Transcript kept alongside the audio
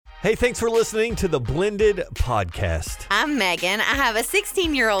Hey, thanks for listening to the Blended Podcast. I'm Megan. I have a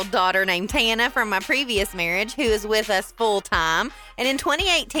 16-year-old daughter named Tana from my previous marriage who is with us full-time. And in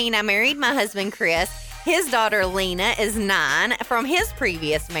 2018, I married my husband, Chris. His daughter, Lena, is 9 from his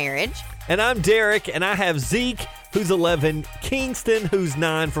previous marriage. And I'm Derek, and I have Zeke, who's 11, Kingston, who's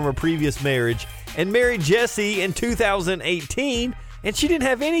 9 from a previous marriage, and married Jessie in 2018, and she didn't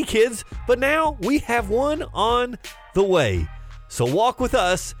have any kids, but now we have one on the way. So walk with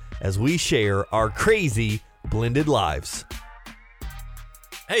us as we share our crazy blended lives.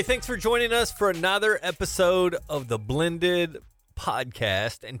 Hey, thanks for joining us for another episode of the Blended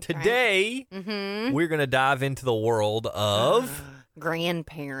Podcast. And today, we're going to dive into the world of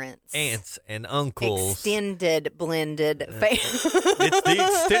grandparents, aunts and uncles. Extended blended family. It's the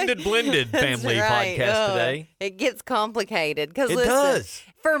Extended Blended Family Podcast today. It gets complicated. Because it does.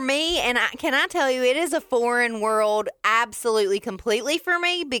 For me, and can I tell you, it is a foreign world absolutely completely for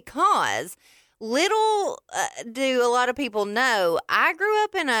me because little do a lot of people know, I grew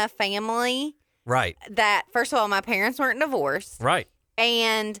up in a family that, first of all, my parents weren't divorced. Right.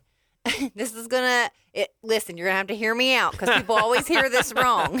 And this is going to, listen, you're going to have to hear me out because people always hear this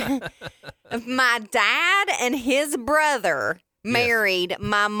wrong. My dad and his brother married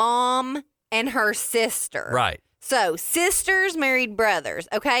my mom and her sister. Right. So, sisters married brothers,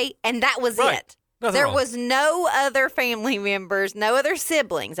 okay? And that was it. Nothing wrong. Was no other family members, no other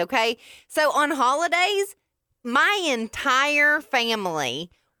siblings, okay? So, on holidays, my entire family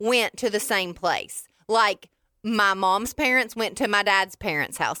went to the same place. Like, my mom's parents went to my dad's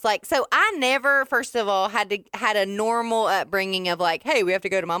parents' house. Like, so I never, first of all, had a normal upbringing of like, hey, we have to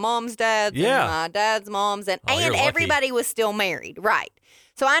go to my mom's dad's and my dad's mom's. And everybody was still married, right?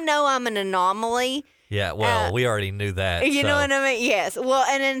 So, I know I'm an anomaly. Yeah, well, we already knew that. You know what I mean? Yes. Well,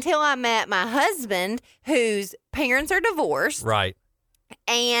 and until I met my husband, whose parents are divorced. Right.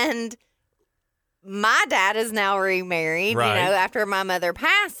 And my dad is now remarried, after my mother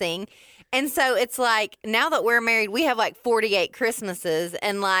passing. And so it's like, now that we're married, we have like 48 Christmases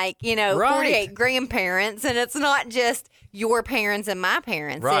and 48 grandparents. And it's not just your parents and my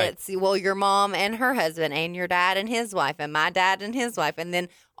parents. Right. It's, your mom and her husband and your dad and his wife and my dad and his wife. And then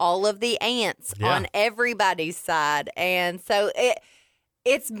all of the aunts on everybody's side. And so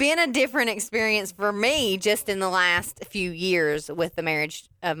it's been a different experience for me just in the last few years with the marriage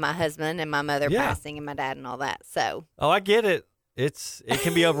of my husband and my mother passing and my dad and all that. So. Oh, I get it. It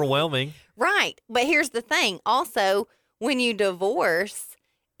can be overwhelming. Right. But here's the thing. Also, when you divorce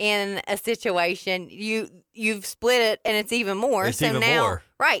in a situation, you've split it and it's even more. It's even more.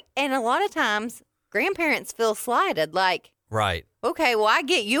 Right. And a lot of times grandparents feel slighted. Like, right. Okay, well, I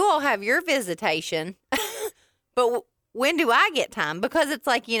get you all have your visitation, but when do I get time? Because it's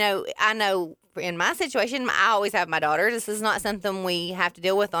like, I know in my situation, I always have my daughter. This is not something we have to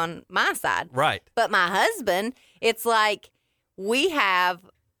deal with on my side. Right. But my husband, it's like we have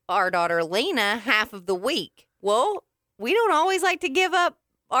our daughter Lena half of the week. Well, we don't always like to give up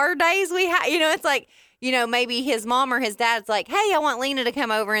our days we have. It's like, maybe his mom or his dad's like, hey, I want Lena to come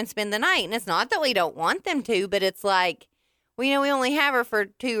over and spend the night. And it's not that we don't want them to, but it's like, we only have her for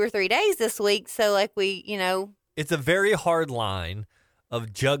 2 or 3 days this week. So like it's a very hard line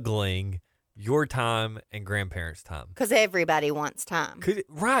of juggling your time and grandparents' time. Because everybody wants time.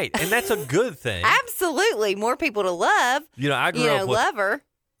 Right. And that's a good thing. Absolutely. More people to love. I grew up with love her.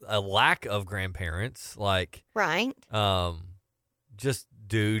 A lack of grandparents. Like, right. Just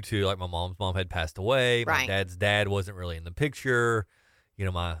due to like my mom's mom had passed away. Right. My dad's dad wasn't really in the picture.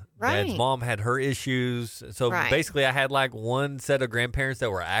 My dad's mom had her issues. So basically I had like one set of grandparents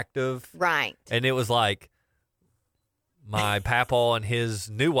that were active. Right. And it was like my papaw and his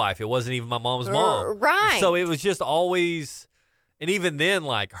new wife. It wasn't even my mom's mom. Right. So it was just always, and even then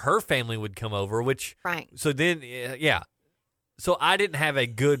like her family would come over, which. Right. So then, yeah. So I didn't have a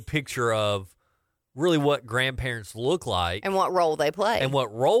good picture of really what grandparents look like. And what role they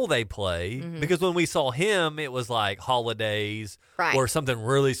play. Because when we saw him, it was like holidays or something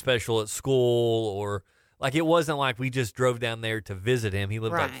really special at school, or like it wasn't like we just drove down there to visit him. He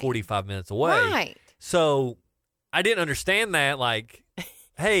lived like 45 minutes away. Right. So I didn't understand that. Like,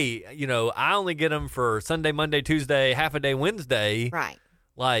 hey, I only get them for Sunday, Monday, Tuesday, half a day Wednesday. Right.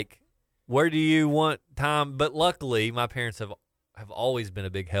 Like, where do you want time? But luckily, my parents have always been a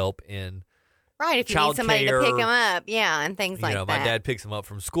big help in right, if you need somebody to pick them up, and things like that. My dad picks them up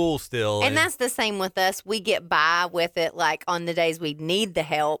from school still. And that's the same with us. We get by with it, like, on the days we need the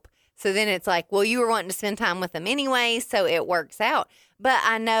help. So then it's like, well, you were wanting to spend time with them anyway, so it works out. But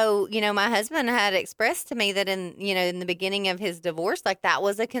I know, my husband had expressed to me that in the beginning of his divorce, like, that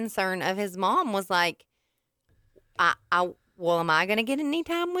was a concern of his mom, was like, I well, am I going to get any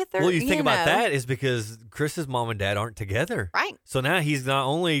time with her? Well, you think about that is because Chris's mom and dad aren't together. Right. So now he's not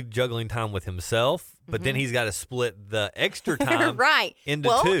only juggling time with himself, but then he's got to split the extra time right. into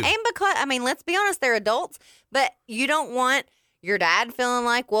two. And because, I mean, let's be honest, they're adults, but you don't want your dad feeling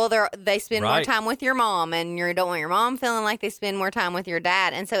like, well, they spend more time with your mom, and you don't want your mom feeling like they spend more time with your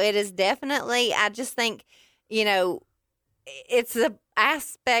dad. And so it is definitely, I just think, it's the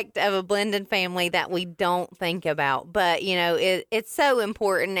aspect of a blended family that we don't think about. But, it's so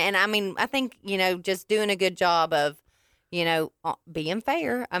important. And I mean, I think, just doing a good job of, being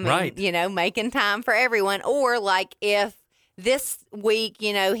fair. I mean, making time for everyone. Or like if this week,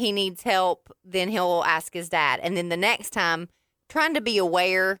 he needs help, then he'll ask his dad. And then the next time, trying to be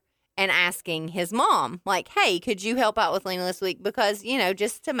aware and asking his mom, like, hey, could you help out with Lena this week? Because,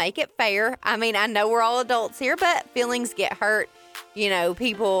 just to make it fair. I mean, I know we're all adults here, but feelings get hurt.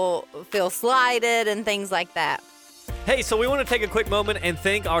 People feel slighted and things like that. Hey, so we want to take a quick moment and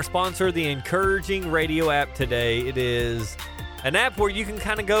thank our sponsor, the Encouraging Radio app today. It is an app where you can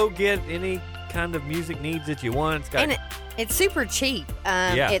kind of go get any kind of music needs that you want. It's super cheap.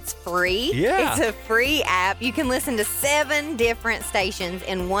 It's free. Yeah. It's a free app. You can listen to 7 different stations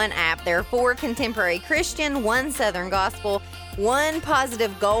in one app. There are 4 contemporary Christian, 1 Southern gospel, 1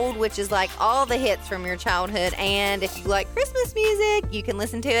 positive gold, which is like all the hits from your childhood. And if you like Christmas music, you can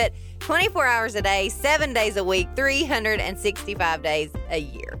listen to it 24 hours a day, 7 days a week, 365 days a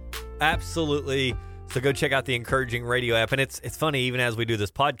year. Absolutely. So go check out the Encouraging Radio app. And it's funny, even as we do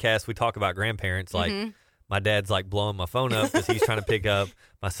this podcast, we talk about grandparents. Like, my dad's like blowing my phone up because he's trying to pick up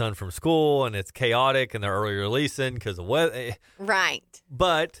my son from school, and it's chaotic, and they're early releasing because of weather. Right.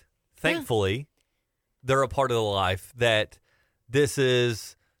 But thankfully, they're a part of the life that this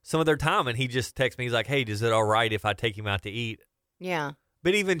is some of their time. And he just texts me. He's like, hey, is it all right if I take him out to eat? Yeah.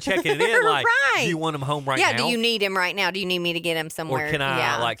 But even checking it in, like, do you want him home right now? Yeah, do you need him right now? Do you need me to get him somewhere? Or can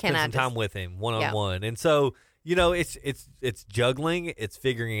I spend some time with him one-on-one? And so, it's juggling, it's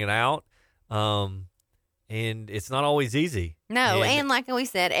figuring it out, and it's not always easy. No, and like we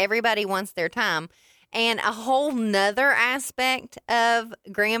said, everybody wants their time. And a whole nother aspect of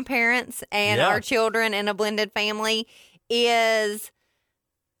grandparents and our children in a blended family is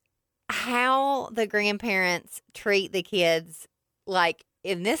how the grandparents treat the kids, like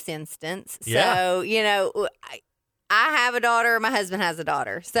in this instance. So, I have a daughter, my husband has a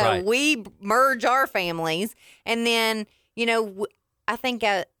daughter. So we merge our families. And then, I think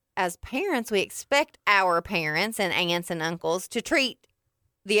as parents, we expect our parents and aunts and uncles to treat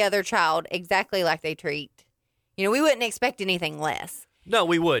the other child exactly like they treat. We wouldn't expect anything less. No,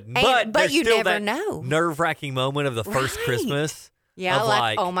 we wouldn't. But you never know. Nerve-wracking moment of the first Christmas. Yeah,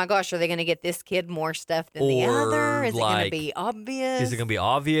 like, oh my gosh, are they going to get this kid more stuff than the other? Is it going to be obvious? Is it going to be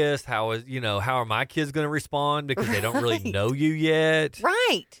obvious? How are my kids going to respond because they don't really know you yet?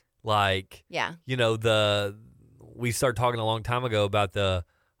 Right. Like, we started talking a long time ago about the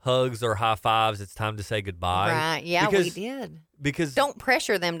hugs or high fives. It's time to say goodbye. Right. Yeah, we did. Because don't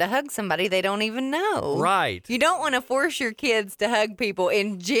pressure them to hug somebody they don't even know. Right. You don't want to force your kids to hug people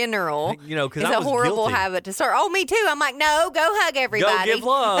in general. Because it's a horrible habit to start. Oh, me too. I'm like, no, go hug everybody. Go give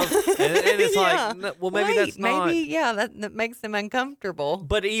love. and it's like, well, maybe that's not. Maybe, that makes them uncomfortable.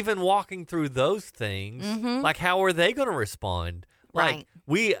 But even walking through those things, like, how are they going to respond? Like,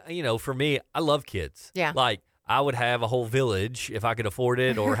 for me, I love kids. Yeah. Like, I would have a whole village if I could afford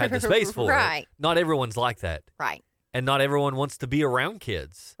it or had the space for it. Not everyone's like that. Right. And not everyone wants to be around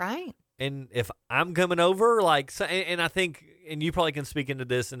kids. Right. And if I'm coming over, and I think, and you probably can speak into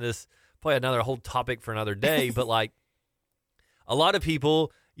this, and this probably another whole topic for another day, but like a lot of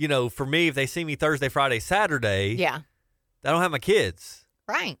people, for me, if they see me Thursday, Friday, Saturday, they don't have my kids.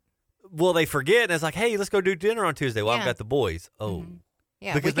 Right. Well, they forget, and it's like, hey, let's go do dinner on Tuesday. Well, I've got the boys. Oh.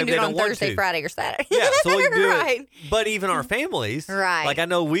 Yeah, because we can do it on Thursday, Friday, or Saturday. Yeah, so we can do it. But even our families, like I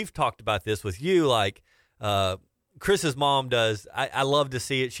know we've talked about this with you, like Chris's mom does. I love to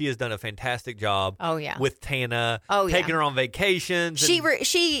see it. She has done a fantastic job. Oh, yeah. With Tana, taking her on vacations.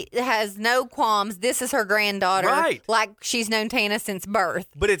 She has no qualms. This is her granddaughter. Right. Like she's known Tana since birth.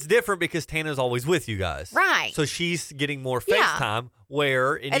 But it's different because Tana's always with you guys. Right. So she's getting more FaceTime.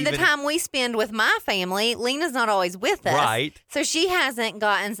 And the time we spend with my family, Lena's not always with us. Right. So she isn't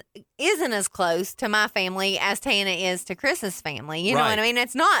as close to my family as Tana is to Chris's family. You know what I mean?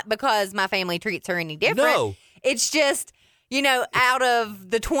 It's not because my family treats her any different. No. It's just, out of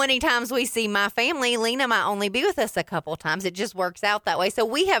the 20 times we see my family, Lena might only be with us a couple times. It just works out that way. So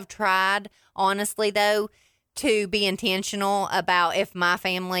we have tried, honestly, though, to be intentional about if my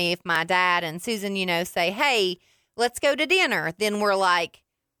dad and Susan, say, hey, let's go to dinner. Then we're like,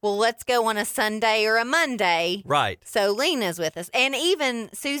 well, let's go on a Sunday or a Monday. Right. So Lena's with us. And even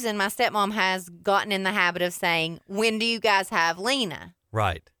Susan, my stepmom, has gotten in the habit of saying, when do you guys have Lena?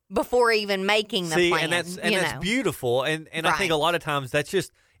 Right. Before even making the plan. And that's beautiful. And I think a lot of times that's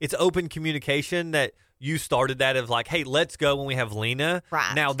just, it's open communication that you started that of like, hey, let's go when we have Lena.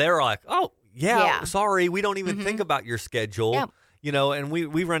 Right. Now they're like, oh, yeah. Sorry, we don't even think about your schedule. Yep. You know, and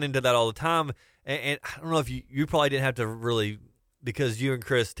we run into that all the time. And I don't know if you probably didn't have to really, because you and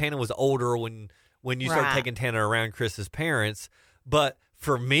Chris, Tana was older when you started taking Tana around Chris's parents. But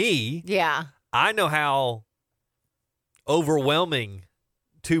for me, I know how overwhelming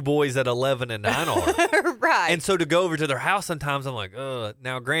 2 boys at 11 and 9 are. Right. And so to go over to their house sometimes, I'm like,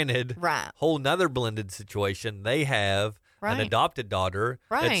 now granted, whole nother blended situation. They have an adopted daughter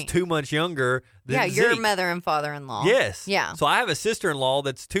that's 2 months younger than Zeke. Your mother and father-in-law. Yes. Yeah. So I have a sister-in-law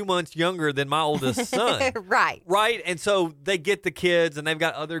that's 2 months younger than my oldest son. Right. Right. And so they get the kids and they've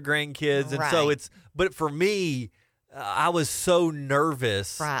got other grandkids. And so but for me, I was so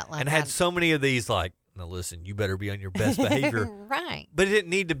nervous and had so many of these like, now listen, you better be on your best behavior. Right. But it didn't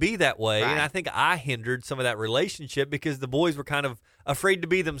need to be that way. And I think I hindered some of that relationship because the boys were kind of afraid to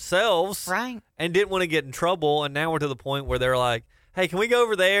be themselves. Right. And didn't want to get in trouble. And now we're to the point where they're like, hey, can we go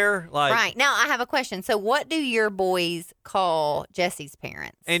over there? Like, right. Now I have a question. So what do your boys call Jesse's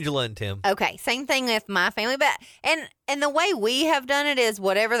parents? Angela and Tim. Okay. Same thing with my family. But and the way we have done it is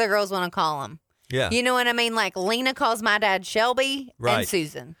whatever the girls want to call them. Yeah. You know what I mean? Like Lena calls my dad Shelby and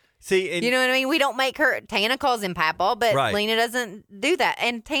Susan. See, you know what I mean? We don't make her. Tana calls him Papa, but Lena doesn't do that.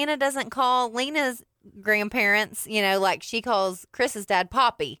 And Tana doesn't call Lena's grandparents, like she calls Chris's dad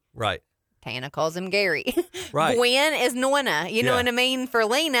Poppy. Right. Tana calls him Gary. Right. Gwen is Nonna. You know what I mean? For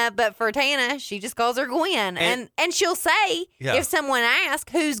Lena, but for Tana, she just calls her Gwen. And she'll say, if someone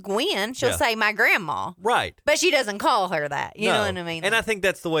asks who's Gwen, she'll say my grandma. Right. But she doesn't call her that. You know what I mean? And I think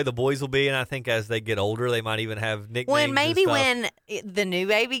that's the way the boys will be. And I think as they get older, they might even have nicknames. Well, maybe when the new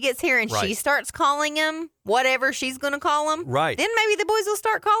baby gets here and she starts calling him whatever she's going to call him, then maybe the boys will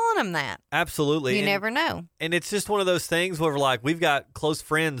start calling him that. Absolutely. You never know. And it's just one of those things where we've got close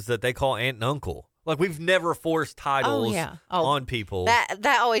friends that they call aunt and uncle. Like we've never forced titles on people.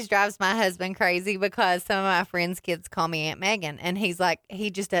 That always drives my husband crazy because some of my friends' kids call me Aunt Megan, and he's like, he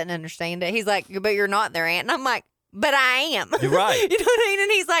just doesn't understand it. He's like, but you're not their aunt. And I'm like, but I am. You're right. You know what I mean?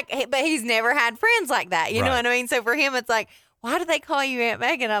 And he's like, but he's never had friends like that. You know what I mean? So for him, it's like, why do they call you Aunt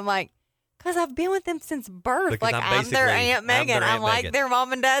Megan? I'm like, because I've been with them since birth. Because like I'm their Aunt Megan. I'm like their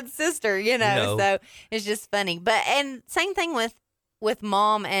mom and dad's sister, So it's just funny. But and same thing with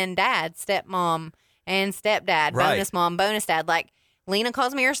mom and dad, stepmom and stepdad, bonus mom, bonus dad. Like Lena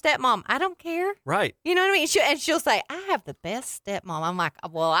calls me her stepmom. I don't care. Right. You know what I mean? She'll say, I have the best stepmom. I'm like,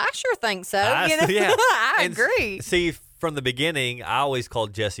 well, I sure think so. Yeah. I agree. See, from the beginning, I always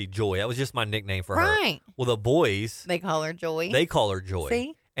called Jessie Joy. That was just my nickname for her. Right. Well, the boys, they call her Joy. They call her Joy.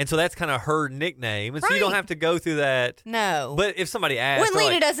 See? And so that's kind of her nickname. And so you don't have to go through that. No. But if somebody asks. When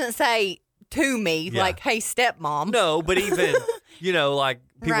Lena doesn't say to me, like, hey, stepmom. No, but even, like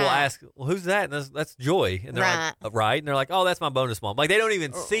people ask, well, who's that? And that's Joy. And they're like, right. And they're like, oh, that's my bonus mom. Like they don't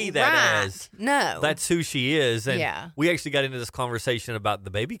even see that as. No. That's who she is. And we actually got into this conversation about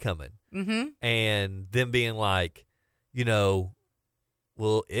the baby coming. Mm-hmm. And them being like,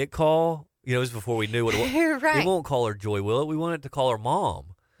 will it call? It was before we knew what it was. We won't call her Joy, will it? We want it to call her mom.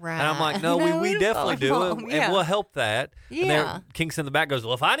 Right. And I'm like, no, we definitely do. Mom, and we'll help that. Yeah. And then Kingston in the back goes,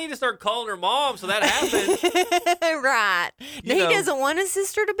 well, if I need to start calling her mom so that happens. Right. He doesn't want his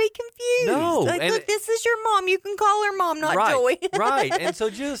sister to be confused. No. Like, look, this is your mom. You can call her mom, not Joy. Right. And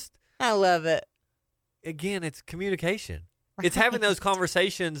so I love it. Again, it's communication. Right. It's having those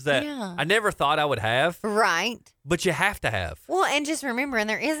conversations that I never thought I would have. Right. But you have to have. Well, and just remember,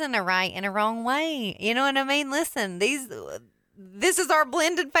 there isn't a right and a wrong way. You know what I mean? Listen, this is our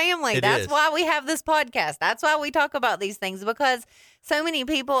blended family. That's why we have this podcast. That's why we talk about these things, because so many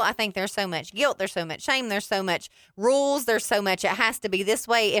people, I think there's so much guilt, there's so much shame, there's so much rules, there's so much it has to be this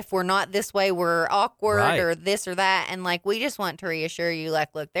way. If we're not this way, we're awkward or this or that. And like, we just want to reassure you,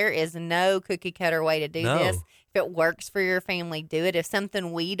 like, look, there is no cookie cutter way to do this. If it works for your family, do it. If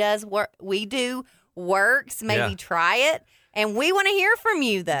something we do works, maybe try it. And we want to hear from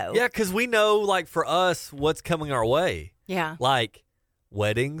you, though. Yeah, because we know, like, for us, what's coming our way. Yeah. Like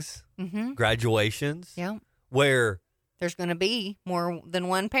weddings, graduations. Yeah. Where there's going to be more than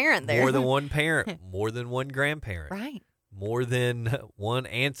one parent there. More than one parent. More than one grandparent. Right. More than one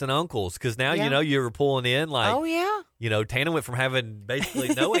aunts and uncles. Because now, you were pulling in like. Oh, yeah. Tana went from having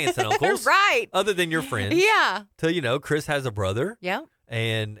basically no aunts and uncles. Right. Other than your friends. Yeah. To, Chris has a brother. Yeah.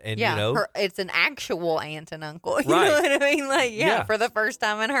 And yeah, you know, it's an actual aunt and uncle. You Right. know what I mean? Like, Yeah. for the first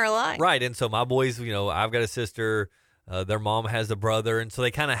time in her life. right. And so my boys, you know, I've got a sister. Their mom has a brother, and so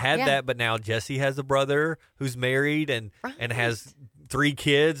they kind of had Yeah. that. But now Jesse has a brother who's married and has 3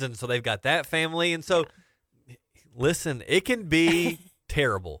 kids, and so they've got that family. And so, listen, it can be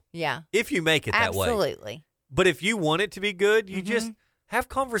terrible Yeah. if you make it that way. Absolutely. But if you want it to be good, you just have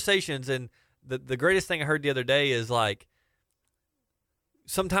conversations. And the greatest thing I heard the other day is like,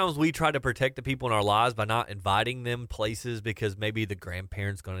 sometimes we try to protect the people in our lives by not inviting them places because maybe the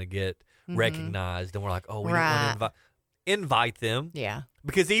grandparent's going to get recognized, and we're like, oh, we don't want to invite them. Yeah.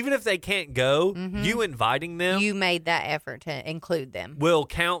 Because even if they can't go, you inviting them You made that effort to include them. will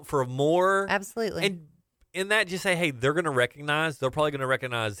count for more. Absolutely. And in that, just say, hey, they're going to recognize, they're probably going to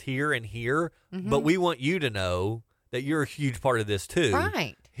recognize here and here, but we want you to know that you're a huge part of this too.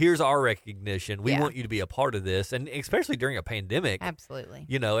 Right. Here's our recognition. We Yeah. want you to be a part of this. And especially during a pandemic, Absolutely.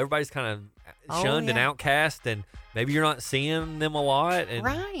 you know, everybody's kind of shunned and yeah. outcast, and maybe you're not seeing them a lot. And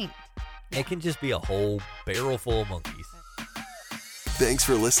Right. it can just be a whole barrel full of monkeys. Thanks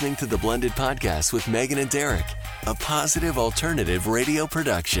for listening to the Blended Podcast with Magan and Derek, a positive alternative radio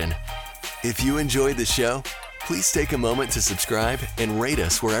production. If you enjoyed the show, please take a moment to subscribe and rate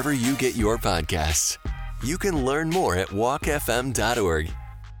us wherever you get your podcasts. You can learn more at walkfm.org